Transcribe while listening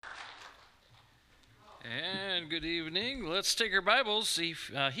And good evening. Let's take our Bibles, see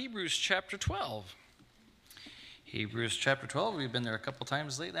Hebrews chapter 12. Hebrews chapter 12. We've been there a couple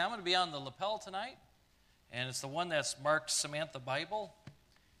times lately. I'm going to be on the lapel tonight, and it's the one that's marked Samantha Bible.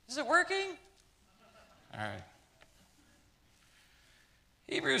 Is it working? All right.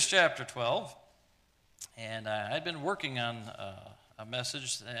 Hebrews chapter 12. And I'd been working on a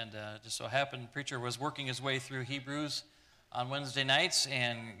message, and just so happened, the preacher was working his way through Hebrews on Wednesday nights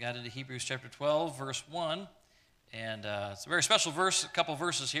and got into Hebrews chapter 12, verse 1. And it's a very special verse, a couple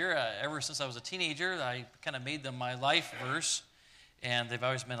verses here. Ever since I was a teenager, I kind of made them my life verse, and they've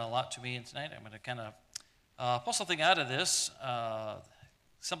always meant a lot to me. And tonight I'm going to kind of pull something out of this,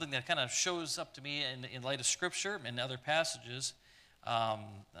 something that kind of shows up to me in light of Scripture and other passages that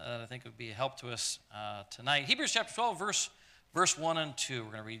I think would be a help to us tonight. Hebrews chapter 12, verse 1 and 2.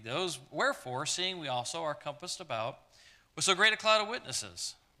 We're going to read those. Wherefore, seeing we also are compassed about with so great a cloud of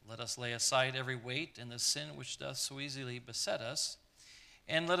witnesses, let us lay aside every weight and the sin which doth so easily beset us,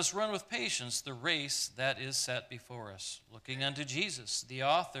 and let us run with patience the race that is set before us, looking unto Jesus, the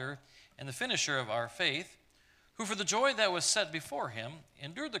author and the finisher of our faith, who for the joy that was set before him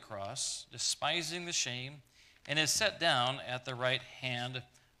endured the cross, despising the shame, and is set down at the right hand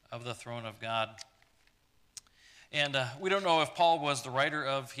of the throne of God. And we don't know if Paul was the writer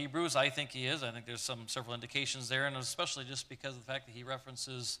of Hebrews. I think he is. I think there's several indications there, and especially just because of the fact that he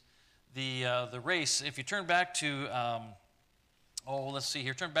references the race. If you turn back to, let's see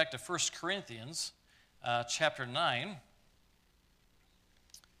here, turn back to 1 Corinthians chapter 9.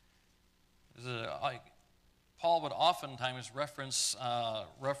 Paul would oftentimes reference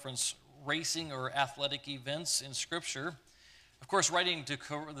racing or athletic events in Scripture. Of course, writing to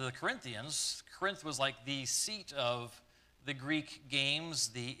the Corinthians, Corinth was like the seat of the Greek games,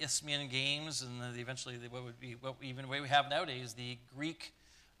 the Isthmian games, and eventually what we have nowadays, the Greek,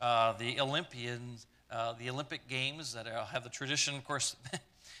 the Olympic games that have the tradition. Of course,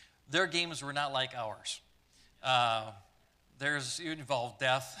 their games were not like ours. Theirs involved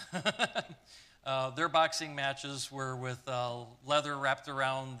death. Their boxing matches were with leather wrapped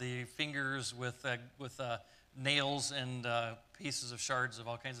around the fingers with nails and pieces of shards of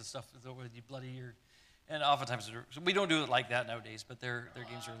all kinds of stuff that would be bloody. And oftentimes, we don't do it like that nowadays, but their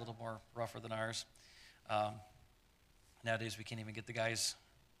games are a little more rougher than ours. Nowadays, we can't even get the guys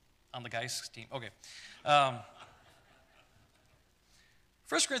on the guys' team. Okay. 1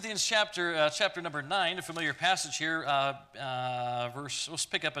 Corinthians chapter number 9, a familiar passage here. Let's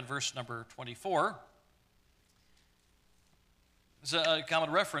pick up in verse number 24. It's a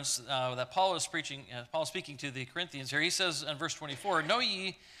common reference that Paul is preaching. Paul is speaking to the Corinthians here. He says in verse 24, "Know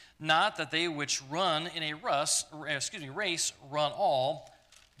ye not that they which run in a race run all,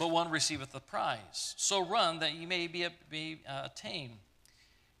 but one receiveth the prize. So run that ye may be attained.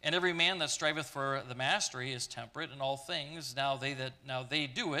 And every man that striveth for the mastery is temperate in all things. Now they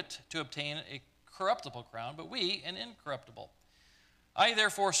do it to obtain a corruptible crown, but we an incorruptible. I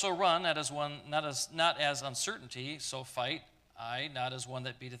therefore so run, not as uncertainty, so fight I, not as one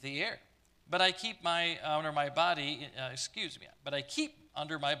that beateth the air. But I keep under my body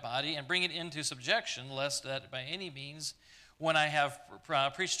and bring it into subjection, lest that by any means, when I have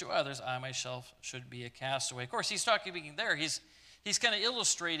preached to others, I myself should be a castaway." Of course, he's talking there. He's kind of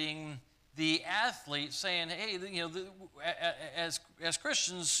illustrating the athlete, saying, "Hey, as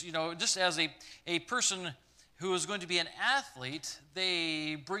Christians, just as a person who is going to be an athlete,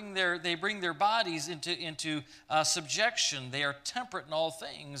 they bring their bodies into subjection. They are temperate in all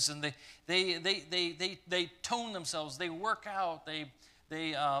things, and they tone themselves. They work out. They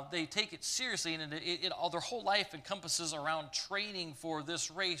take it seriously, and their whole life encompasses around training for this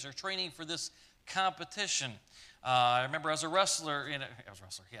race or training for this competition." I remember as a wrestler, in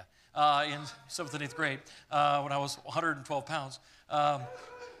 7th and 8th grade, when I was 112 pounds.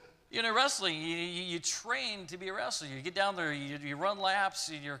 Wrestling, you train to be a wrestler. You get down there, you run laps,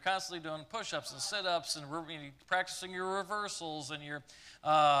 and you're constantly doing push-ups and sit-ups and practicing your reversals and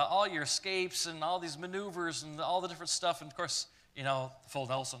all your escapes and all these maneuvers and all the different stuff. And, of course, full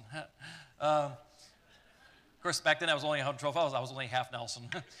Nelson. Of course, back then I was only 112 pounds. I was only half Nelson.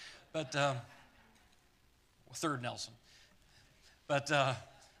 But third Nelson. But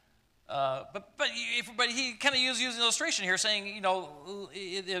he kind of used an illustration here, saying,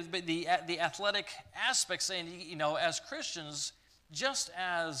 the athletic aspect, saying, as Christians, just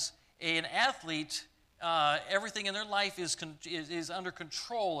as an athlete, everything in their life is under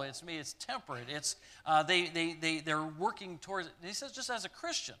control. It's temperate. They're working towards it. And he says, just as a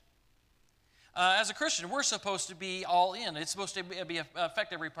Christian, As a Christian, we're supposed to be all in. It's supposed to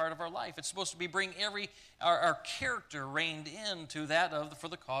affect every part of our life. It's supposed to be bring our character reined into that for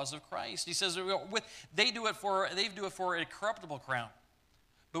the cause of Christ. He says they do it for a corruptible crown,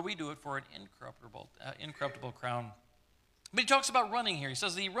 but we do it for an incorruptible crown. But he talks about running here. He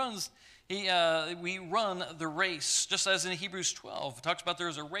says we run the race, just as in Hebrews 12. It talks about there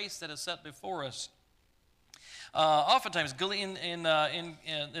is a race that is set before us. Oftentimes, in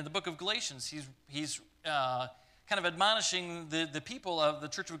the book of Galatians, he's kind of admonishing the people of the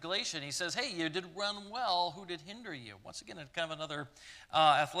church of Galatia. And he says, "Hey, you did run well. Who did hinder you?" Once again, kind of another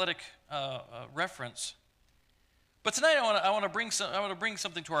athletic reference. But tonight, I want to bring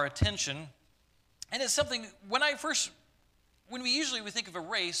something to our attention, and it's something when we think of a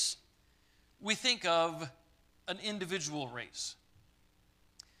race, we think of an individual race.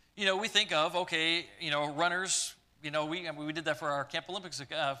 We think of, runners, we did that for our Camp Olympics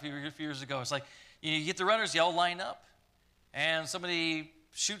a few years ago. It's like, you get the runners, you all line up, and somebody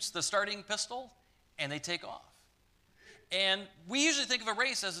shoots the starting pistol, and they take off. And we usually think of a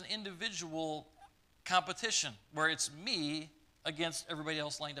race as an individual competition, where it's me against everybody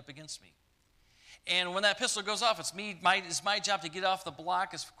else lined up against me. And when that pistol goes off, it's my job to get off the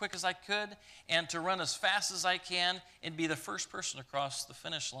block as quick as I could and to run as fast as I can and be the first person across the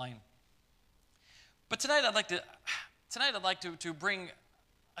finish line. But tonight I'd like to bring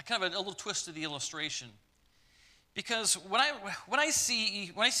a kind of a little twist to the illustration, because when I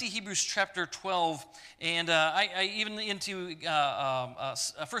see Hebrews chapter 12 and I even into 1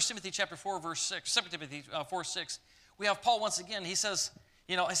 Timothy chapter 4 verse 6, 2 Timothy 4:6, we have Paul once again. He says,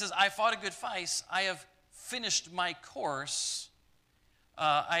 I fought a good fight. I have finished my course.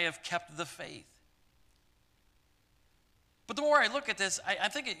 I have kept the faith. But the more I look at this,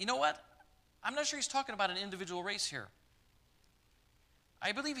 I'm thinking, you know what? I'm not sure he's talking about an individual race here.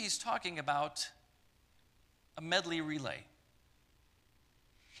 I believe he's talking about a medley relay.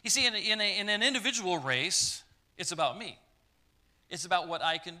 You see, in an individual race, it's about me. It's about what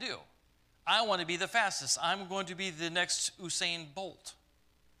I can do. I want to be the fastest. I'm going to be the next Usain Bolt.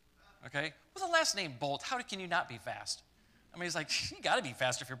 Okay? With the last name Bolt, how can you not be fast? I mean, it's like, you got to be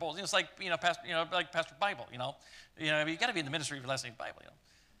faster if you're Bolt. It's like, like Pastor Bible, you got to be in the ministry if your last name Bible,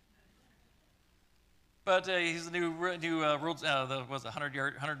 But he's the new world, the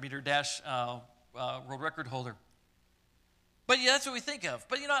 100-meter dash world record holder. But yeah, that's what we think of.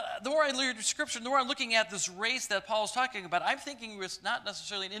 But the more I read Scripture, the more I'm looking at this race that Paul is talking about, I'm thinking it's not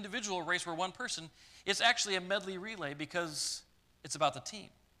necessarily an individual race where one person. It's actually a medley relay because it's about the team.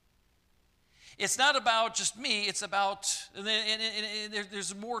 It's not about just me. It's about,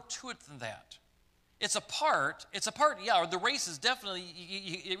 there's more to it than that. It's a part, yeah, the race is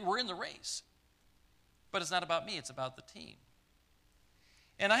definitely, we're in the race. But it's not about me, it's about the team.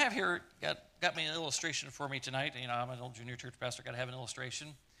 And I have here, got me an illustration for me tonight. I'm an old junior church pastor, got to have an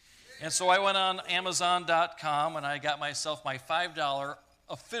illustration. And so I went on Amazon.com and I got myself my $5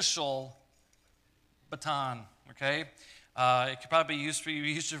 official baton, okay? It could probably be used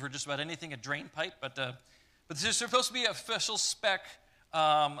for just about anything, a drain pipe, but this is supposed to be an official spec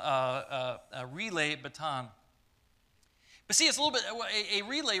relay baton. But see, it's a little bit, a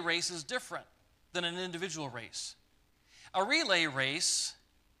relay race is different than an individual race. A relay race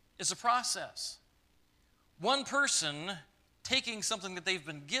is a process. One person taking something that they've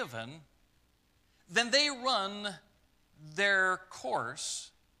been given, then they run their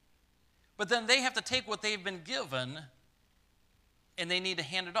course, but then they have to take what they've been given and they need to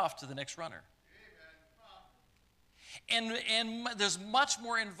hand it off to the next runner. And there's much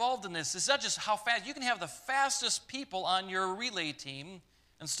more involved in this. It's not just how fast. You can have the fastest people on your relay team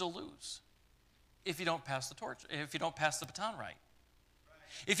and still lose if you don't pass the torch, if you don't pass the baton right.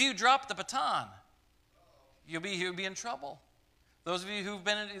 If you drop the baton, you'll be in trouble. Those of you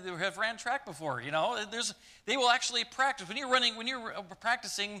who have ran track before, they will actually practice. When you're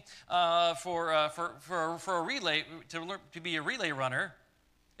practicing for a relay to be a relay runner,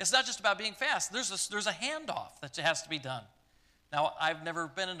 it's not just about being fast. There's a handoff that has to be done. Now, I've never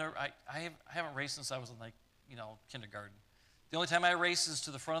been I haven't raced since I was in kindergarten. The only time I race is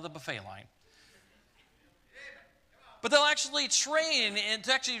to the front of the buffet line. But they'll actually train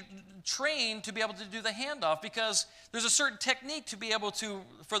to be able to do the handoff, because there's a certain technique to be able to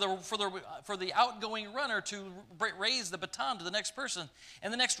for the outgoing runner to raise the baton to the next person,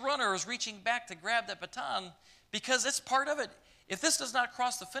 and the next runner is reaching back to grab that baton, because it's part of it. If this does not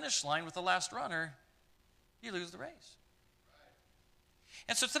cross the finish line with the last runner, you lose the race.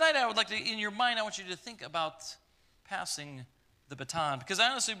 And so tonight, I would like to, in your mind, I want you to think about passing the baton, because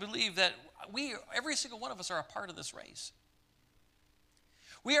I honestly believe that every single one of us are a part of this race.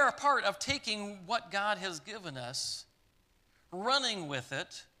 We are a part of taking what God has given us, running with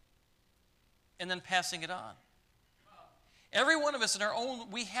it, and then passing it on. Every one of us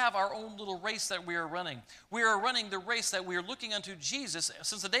we have our own little race that we are running. We are running the race that we are looking unto Jesus.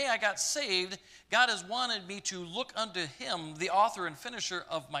 Since the day I got saved, God has wanted me to look unto him, the author and finisher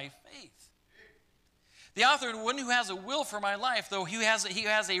of my faith. The author and one who has a will for my life, though he has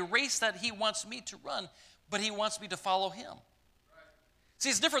a race that he wants me to run, but he wants me to follow him. See,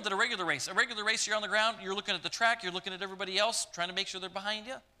 it's different than a regular race. A regular race, you're on the ground, you're looking at the track, you're looking at everybody else, trying to make sure they're behind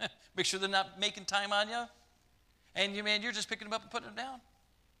you, make sure they're not making time on you. And you're just picking them up and putting them down.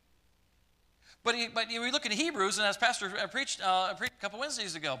 But we look at Hebrews, and as Pastor preached a couple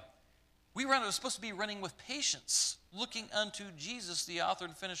Wednesdays ago, we're supposed to be running with patience, looking unto Jesus, the author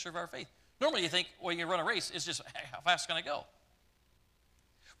and finisher of our faith. Normally you think, well, you run a race, it's just, hey, how fast can I go?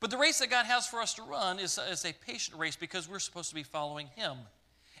 But the race that God has for us to run is a patient race because we're supposed to be following him.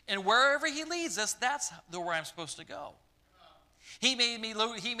 And wherever he leads us, that's where I'm supposed to go. He may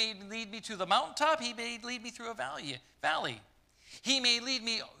lead me to the mountaintop. He may lead me through a valley. He may lead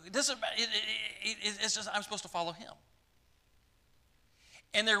me. It's just I'm supposed to follow him.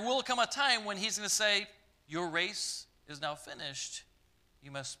 And there will come a time when he's going to say, your race is now finished.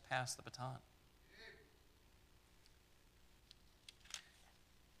 You must pass the baton.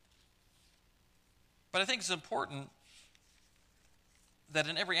 But I think it's important that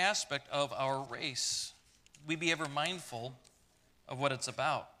in every aspect of our race, we be ever mindful of what it's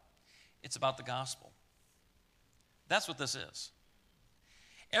about. It's about the gospel. That's what this is.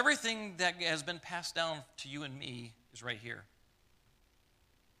 Everything that has been passed down to you and me is right here.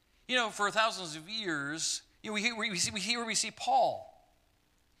 You know, for thousands of years, we see Paul.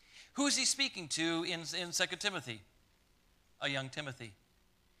 Who is he speaking to in 2 Timothy? A young Timothy.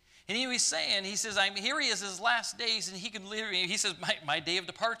 And he was saying, he says, here he is his last days, and he says, my day of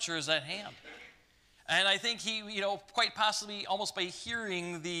departure is at hand. And I think he, quite possibly almost by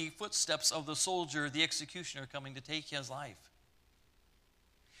hearing the footsteps of the soldier, the executioner coming to take his life.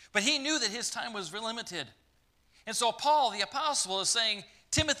 But he knew that his time was limited. And so Paul, the apostle, is saying,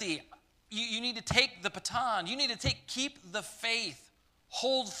 Timothy, you need to take the baton. You need to keep the faith.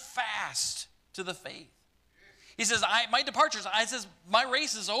 Hold fast to the faith. He says, my departure, my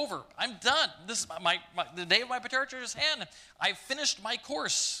race is over. I'm done. This is the day of my departure is at hand. I've finished my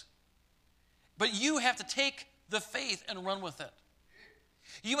course. But you have to take the faith and run with it.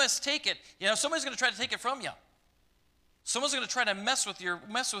 You must take it. Somebody's going to try to take it from you. Someone's going to try to mess with your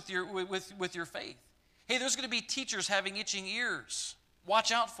faith. Hey, there's going to be teachers having itching ears.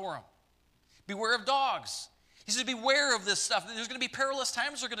 Watch out for them. Beware of dogs. He said, beware of this stuff. There's going to be perilous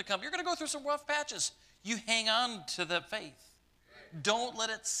times that are going to come. You're going to go through some rough patches. You hang on to the faith. Don't let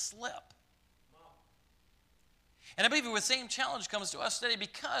it slip. And I believe the same challenge comes to us today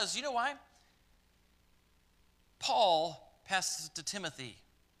because, you know why? Paul passed it to Timothy.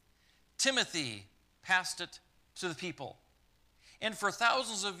 Timothy passed it to the people. And for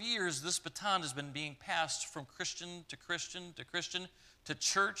thousands of years, this baton has been being passed from Christian to Christian to Christian to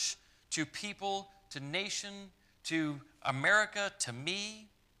church to people to nation to America to me.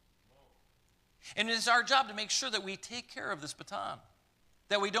 And it's our job to make sure that we take care of this baton,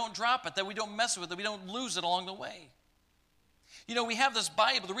 that we don't drop it, that we don't mess with it, that we don't lose it along the way. We have this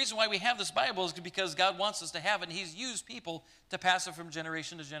Bible. The reason why we have this Bible is because God wants us to have it, and he's used people to pass it from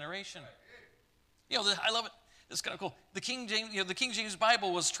generation to generation. I love it. It's kind of cool. The King James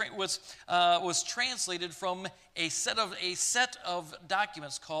Bible was translated from a set of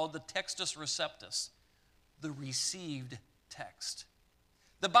documents called the Textus Receptus, the received text.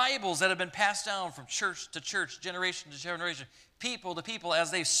 The Bibles that have been passed down from church to church, generation to generation, people to people, as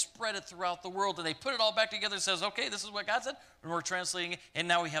they spread it throughout the world, and they put it all back together and says, okay, this is what God said, and we're translating it, and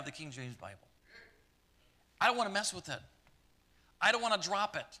now we have the King James Bible. I don't want to mess with it. I don't want to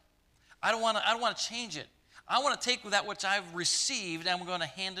drop it. I don't want to change it. I want to take that which I've received, and I'm going to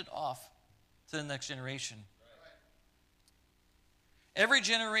hand it off to the next generation. Every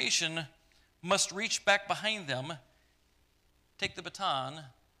generation must reach back behind them, take the baton,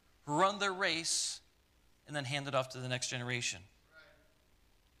 run their race, and then hand it off to the next generation.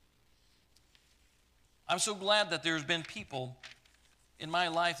 I'm so glad that there's been people in my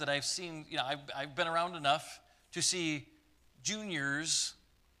life that I've seen, I've been around enough to see juniors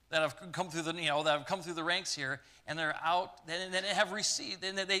that have come through the ranks here, and they're out, and they have received,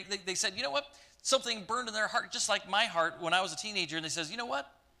 and they said, you know what? Something burned in their heart, just like my heart when I was a teenager, and they says, you know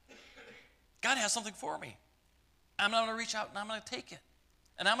what? God has something for me. I'm going to reach out and I'm going to take it.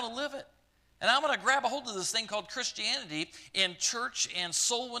 And I'm going to live it. And I'm going to grab a hold of this thing called Christianity and church and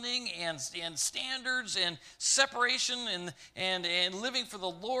soul winning and standards and separation and living for the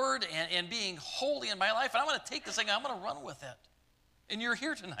Lord and being holy in my life. And I'm going to take this thing and I'm going to run with it. And you're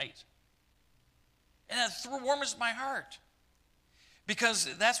here tonight. And it warms my heart. Because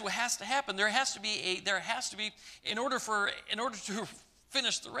that's what has to happen. There has to be, in order to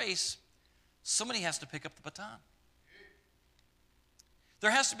finish the race, somebody has to pick up the baton. There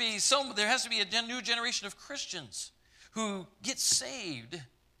has to be a new generation of Christians who get saved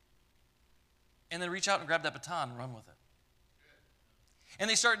and then reach out and grab that baton and run with it. And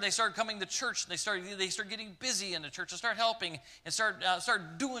they start coming to church. And they start getting busy in the church and start helping and start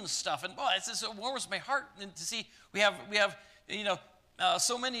doing stuff. And boy, it warms my heart to see we have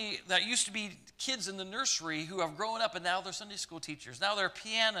so many that used to be kids in the nursery who have grown up and now they're Sunday school teachers. Now they're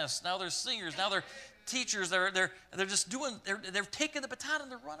pianists. Now they're singers. Now they're teachers. They're taking the baton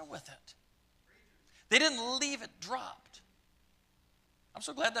and they're running with it. They didn't leave it dropped. I'm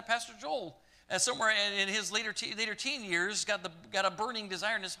so glad that Pastor Joel, somewhere in his later teen years, got a burning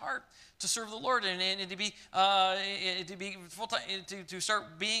desire in his heart to serve the Lord and to be full time, to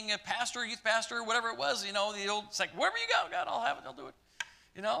start being a pastor, youth pastor, whatever it was. The old, it's like, wherever you go, God, I'll have it, I'll do it.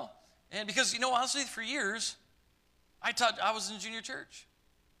 And because honestly, for years, I was in junior church.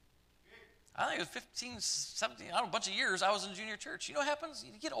 I think it was 15, 17, a bunch of years I was in junior church. You know what happens?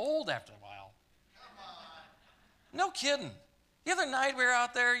 You get old after a while. Come on. No kidding. The other night we were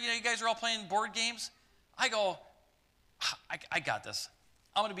out there, you guys are all playing board games. I go, I got this.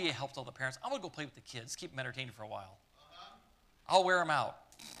 I'm going to be a help to all the parents. I'm going to go play with the kids, keep them entertained for a while. I'll wear them out.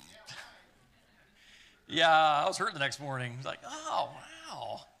 Yeah, I was hurt the next morning. Like, oh,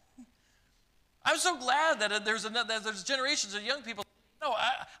 wow. I'm so glad that there's generations of young people. No,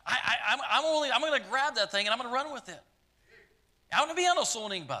 I'm going to grab that thing and I'm going to run with it. I'm going to be on a soul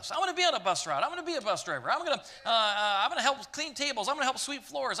winning bus. I'm going to be on a bus route. I'm going to be a bus driver. I'm going to help clean tables. I'm going to help sweep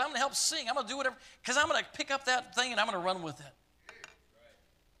floors. I'm going to help sing. I'm going to do whatever, because I'm going to pick up that thing and I'm going to run with it.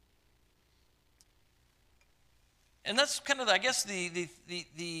 And that's kind of, I guess, the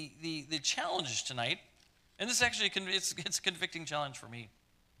challenge tonight. And this actually, it's a convicting challenge for me.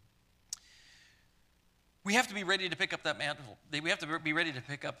 We have to be ready to pick up that mantle. We have to be ready to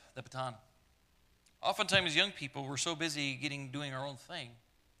pick up the baton. Oftentimes, young people, we're so busy doing our own thing.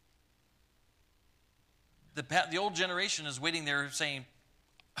 The old generation is waiting there saying,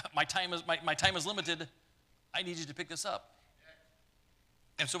 my time is limited. I need you to pick this up.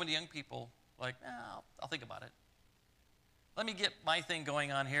 And so many young people like, I'll think about it. Let me get my thing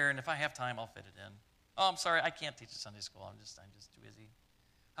going on here, and if I have time, I'll fit it in. Oh, I'm sorry, I can't teach at Sunday school. I'm just too busy.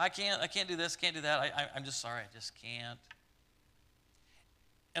 I can't do this, can't do that. I'm just sorry, I just can't.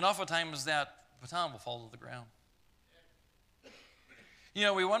 And oftentimes that baton will fall to the ground.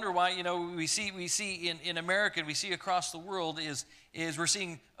 We wonder why, we see in America and we see across the world is we're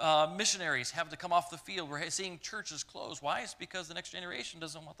seeing missionaries have to come off the field. We're seeing churches close. Why? It's because the next generation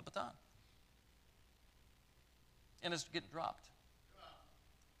doesn't want the baton. And it's getting dropped.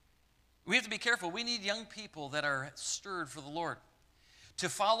 We have to be careful. We need young people that are stirred for the Lord. To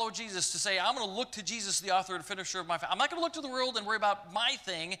follow Jesus, to say, I'm going to look to Jesus, the author and finisher of my faith. I'm not going to look to the world and worry about my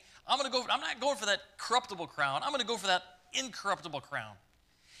thing. I'm not going for that corruptible crown. I'm going to go for that incorruptible crown.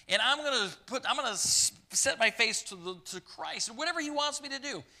 And I'm going to set my face to Christ and whatever he wants me to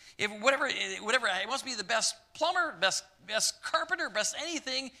do. If whatever he wants me to be the best plumber, best carpenter, best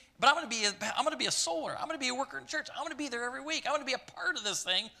anything, but I'm going to be a souler. I'm going to be a worker in church. I'm going to be there every week. I'm going to be a part of this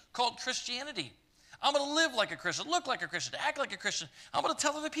thing called Christianity. I'm going to live like a Christian, look like a Christian, act like a Christian. I'm going to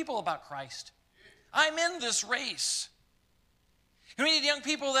tell other people about Christ. I'm in this race. And we need young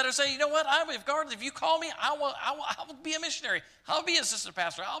people that are saying, you know what, if you call me, I will be a missionary. I'll be an assistant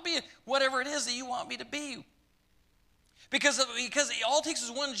pastor. I'll be whatever it is that you want me to be. Because it all takes is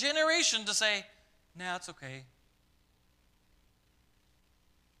one generation to say, nah, it's okay.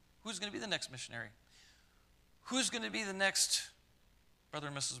 Who's going to be the next missionary? Who's going to be the next Brother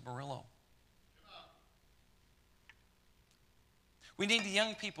and Mrs. Murillo? We need the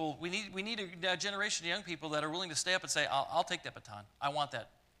young people. We need a generation of young people that are willing to stay up and say, I'll take that baton. I want that.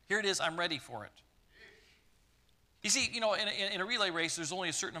 Here it is. I'm ready for it. You see, in a relay race, there's only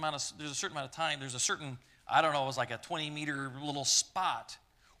a certain amount of time. There's a certain, it was like a 20-meter little spot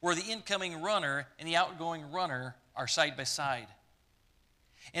where the incoming runner and the outgoing runner are side by side.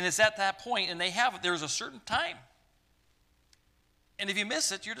 And it's at that point, and there's a certain time. And if you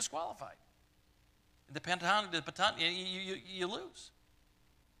miss it, you're disqualified. The baton, you lose.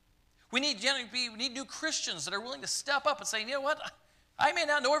 We need new Christians that are willing to step up and say, you know what, I may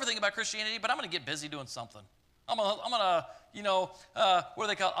not know everything about Christianity, but I'm going to get busy doing something. I'm gonna, what do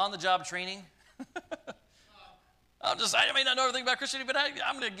they call it? On-the-job training. I may not know everything about Christianity, but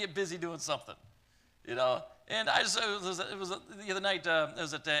I'm going to get busy doing something, And it was the other night, it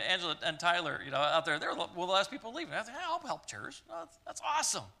was at Angela and Tyler, out there. They were one of the last people leaving. I thought, hey, I'll help church. That's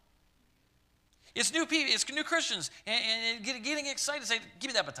awesome. It's new people, it's new Christians, and getting excited, say, give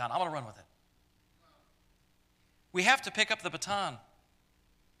me that baton. I'm going to run with it. We have to pick up the baton.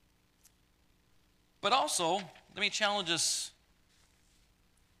 But also, let me challenge us.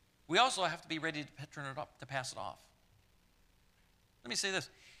 We also have to be ready to turn it up, to pass it off. Let me say this.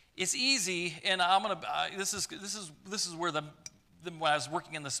 It's easy, and I'm going to, this is where when I was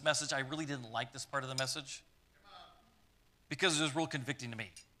working in this message, I really didn't like this part of the message because it was real convicting to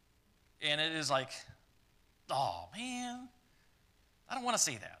me. And it is like, oh, man, I don't want to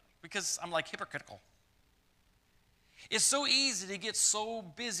say that because I'm like hypocritical. It's so easy to get so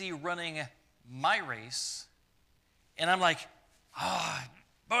busy running my race, and I'm like,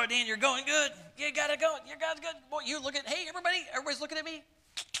 boy, Dan, you're going good. You got it going. You got it good. Boy, you look at, hey, everybody's looking at me.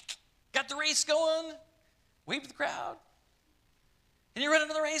 Got the race going. Wave to the crowd. And you run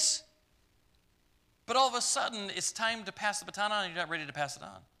into the race. But all of a sudden, it's time to pass the baton on, and you're not ready to pass it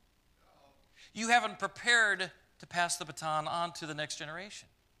on. You haven't prepared to pass the baton on to the next generation.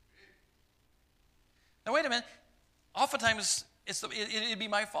 Now, wait a minute. Oftentimes, it'd be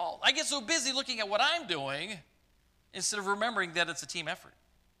my fault. I get so busy looking at what I'm doing instead of remembering that it's a team effort.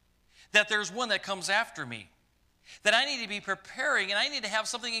 That there's one that comes after me. That I need to be preparing, and I need to have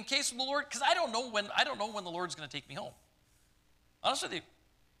something in case of the Lord, because I don't know when the Lord's going to take me home. Honestly with you.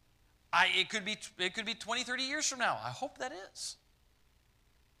 It could be 20, 30 years from now. I hope that is.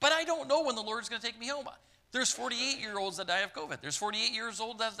 But I don't know when the Lord's going to take me home. There's 48-year-olds that die of COVID. There's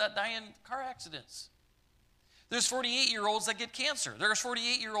 48-year-olds that die in car accidents. There's 48-year-olds that get cancer. There's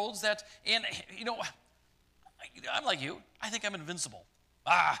 48-year-olds that, and I'm like you. I think I'm invincible.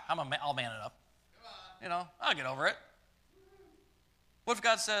 I'll man it up. I'll get over it. What if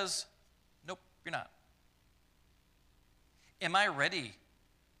God says, nope, you're not? Am I ready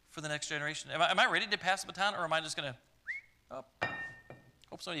for the next generation? Am I ready to pass the baton, or am I just going to,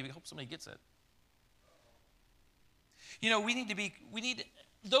 hope somebody gets it?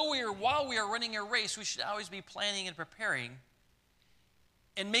 While we are running a race, we should always be planning and preparing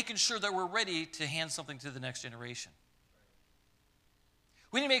and making sure that we're ready to hand something to the next generation.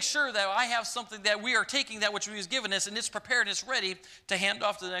 We need to make sure that I have something that we are taking that which He has given us, and it's prepared and it's ready to hand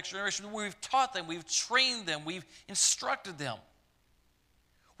off to the next generation. We've taught them, we've trained them, we've instructed them.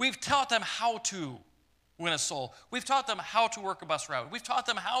 We've taught them how to win a soul. We've taught them how to work a bus route. We've taught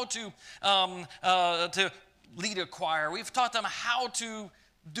them how to lead a choir. We've taught them how to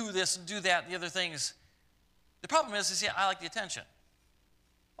do this and do that, the other things. The problem is I like the attention.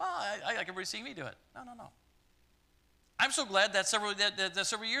 Well, I like everybody seeing me do it. No. I'm so glad that several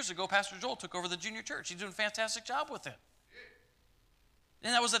years ago, Pastor Joel took over the junior church. He's doing a fantastic job with it.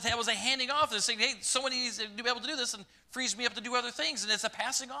 And that was a handing off. Saying, hey, someone needs to be able to do this, and frees me up to do other things. And it's a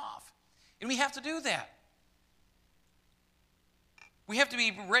passing off. And we have to do that. We have to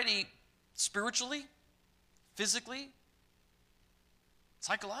be ready spiritually, physically,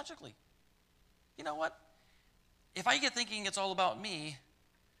 psychologically. You know what? If I get thinking it's all about me,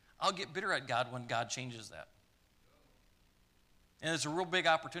 I'll get bitter at God when God changes that. And it's a real big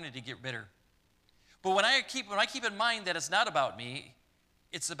opportunity to get bitter. But when I keep in mind that it's not about me,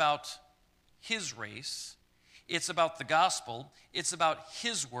 it's about His race, it's about the gospel, it's about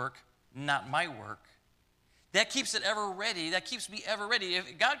His work, not my work. That keeps it ever ready. That keeps me ever ready.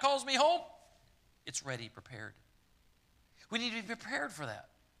 If God calls me home, it's ready, prepared. We need to be prepared for that.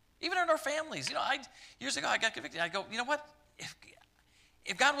 Even in our families. Years ago, I got convicted. I go, you know what?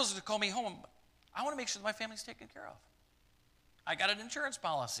 If God was to call me home, I want to make sure that my family's taken care of. I got an insurance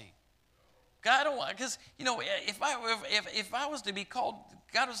policy. God, I don't want, because, if I was to be called,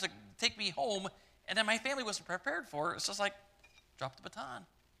 God was to take me home, and then my family wasn't prepared for it, it's just like, drop the baton.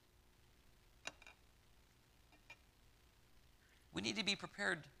 We need to be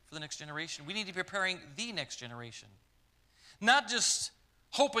prepared for the next generation. We need to be preparing the next generation. Not just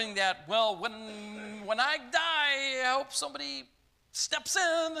hoping that, well, when I die, I hope somebody steps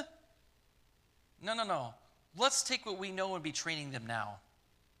in. No. Let's take what we know and be training them now.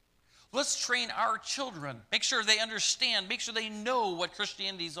 Let's train our children. Make sure they understand. Make sure they know what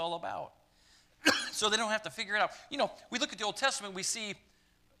Christianity is all about. So they don't have to figure it out. We look at the Old Testament, we see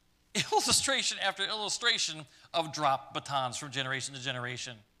illustration after illustration of drop batons from generation to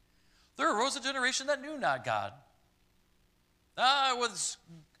generation. There arose a generation that knew not God. Was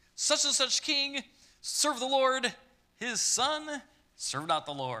such and such king, served the Lord. His son served not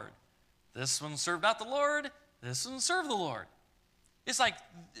the Lord. This one served not the Lord. This doesn't serve the Lord. It's like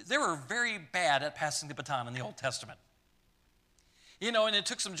they were very bad at passing the baton in the Old Testament. You know, and it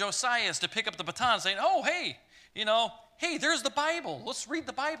took some Josiahs to pick up the baton saying, oh, hey, you know, hey, there's the Bible. Let's read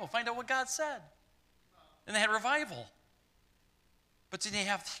the Bible, find out what God said. And they had revival. But then they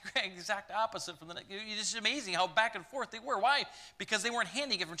have the exact opposite from the next. It's just amazing how back and forth they were. Why? Because they weren't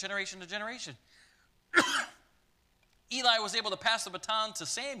handing it from generation to generation. Eli was able to pass the baton to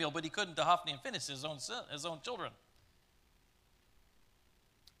Samuel, but he couldn't to Hophni and Phinehas, his own children.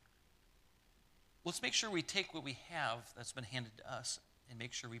 Let's make sure we take what we have that's been handed to us and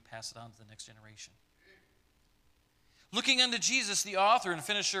make sure we pass it on to the next generation. Looking unto Jesus, the author and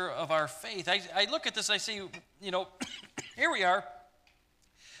finisher of our faith. I look at this, I say, you know, here we are,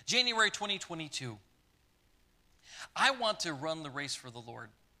 January 2022. I want to run the race for the Lord.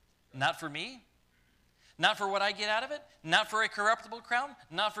 Not for me, not for what I get out of it, not for a corruptible crown,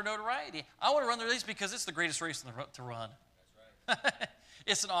 not for notoriety. I want to run the race because it's the greatest race to run. That's right.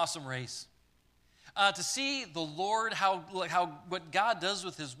 It's an awesome race. To see the Lord, how what God does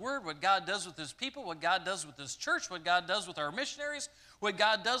with his word, what God does with his people, what God does with his church, what God does with our missionaries, what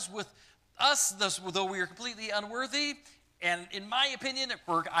God does with us, though we are completely unworthy. And in my opinion,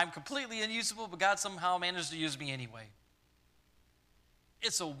 I'm completely unusable, but God somehow managed to use me anyway.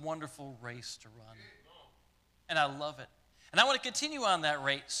 It's a wonderful race to run. And I love it. And I want to continue on that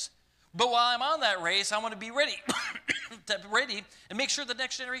race. But while I'm on that race, I want to be ready, ready and make sure the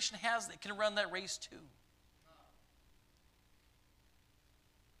next generation can run that race too.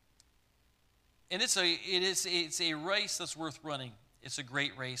 And it's a race that's worth running. It's a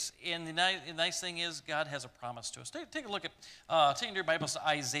great race. And the nice thing is God has a promise to us. Take a look at, take your Bibles to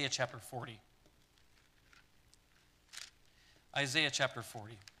Isaiah chapter 40. Isaiah chapter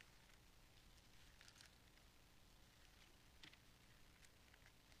 40.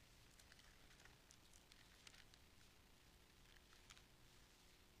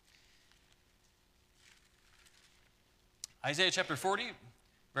 Isaiah chapter 40,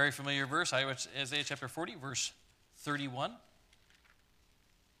 very familiar verse. Isaiah chapter 40, verse 31. It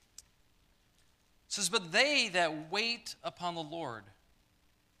says, but they that wait upon the Lord.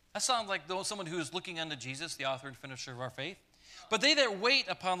 That sounds like someone who is looking unto Jesus, the author and finisher of our faith. But they that wait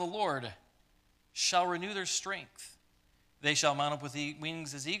upon the Lord shall renew their strength. They shall mount up with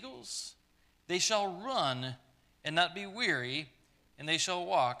wings as eagles. They shall run and not be weary, and they shall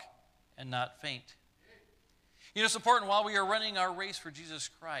walk and not faint. You know, it's important while we are running our race for Jesus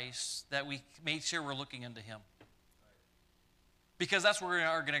Christ that we make sure we're looking unto him. Because that's where we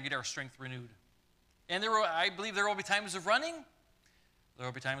are going to get our strength renewed. And I believe there will be times of running. There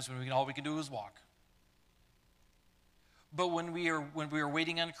will be times when all we can do is walk. But when we are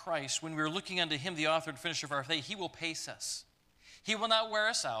waiting on Christ, when we are looking unto him, the author and finisher of our faith, he will pace us. He will not wear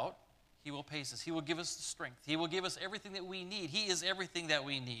us out. He will pace us. He will give us the strength. He will give us everything that we need. He is everything that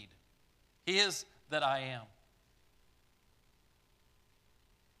we need. He is that I am.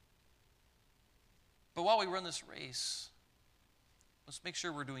 But while we run this race, let's make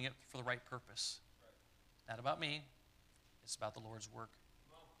sure we're doing it for the right purpose. Not about me. It's about the Lord's work.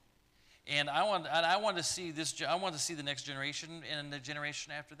 And I want to see the next generation and the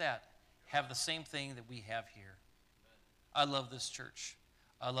generation after that have the same thing that we have here. I love this church.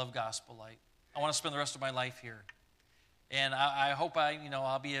 I love Gospel Light. I want to spend the rest of my life here. And I hope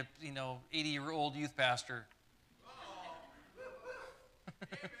I'll be a 80-year-old youth pastor.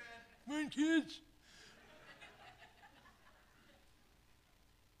 Come on, kids.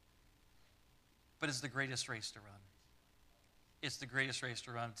 But it's the greatest race to run. It's the greatest race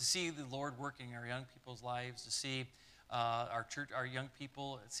to run. To see the Lord working in our young people's lives, to see our church, our young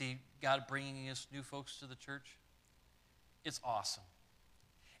people, see God bringing us new folks to the church. It's awesome.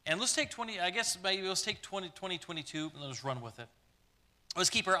 And let's take 2022 and let's run with it.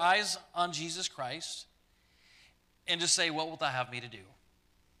 Let's keep our eyes on Jesus Christ and just say, what wilt thou have me to do?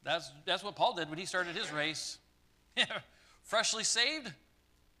 That's what Paul did when he started his race. Freshly saved,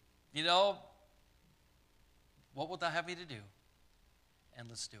 what wilt thou have me to do? And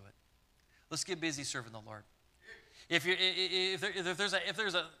let's do it. Let's get busy serving the Lord. If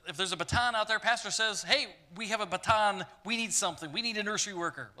there's a baton out there, pastor says, hey, we have a baton, we need something. We need a nursery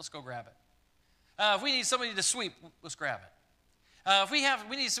worker. Let's go grab it. If we need somebody to sweep, let's grab it. If we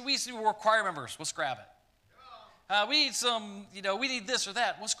need more choir members, let's grab it. We need this or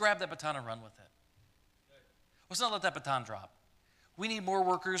that. Let's grab that baton and run with it. Let's not let that baton drop. We need more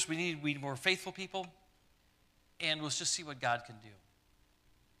workers. We need more faithful people. And let's just see what God can do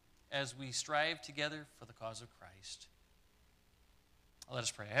as we strive together for the cause of Christ. Let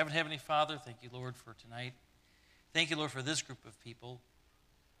us pray. Heavenly Father, thank you, Lord, for tonight. Thank you, Lord, for this group of people.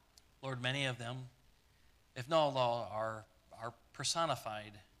 Lord, many of them if not all, are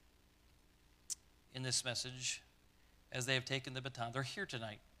personified in this message as they have taken the baton. They're here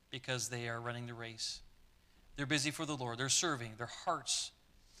tonight because they are running the race. They're busy for the Lord. They're serving. Their hearts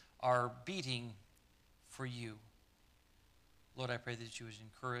are beating for you. Lord, I pray that you would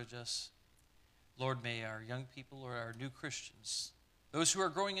encourage us. Lord, may our young people, Lord, our new Christians, those who are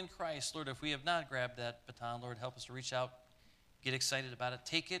growing in Christ, Lord, if we have not grabbed that baton, Lord, help us to reach out, get excited about it.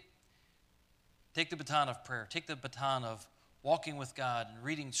 Take it. Take the baton of prayer. Take the baton of walking with God and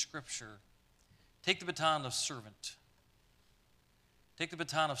reading Scripture. Take the baton of servant. Take the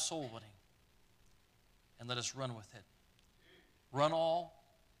baton of soul winning. And let us run with it. Run all,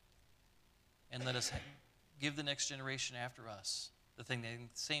 and let us give the next generation after us the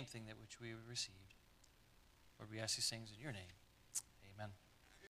same thing that which we received. Lord, we ask these things in your name. Amen.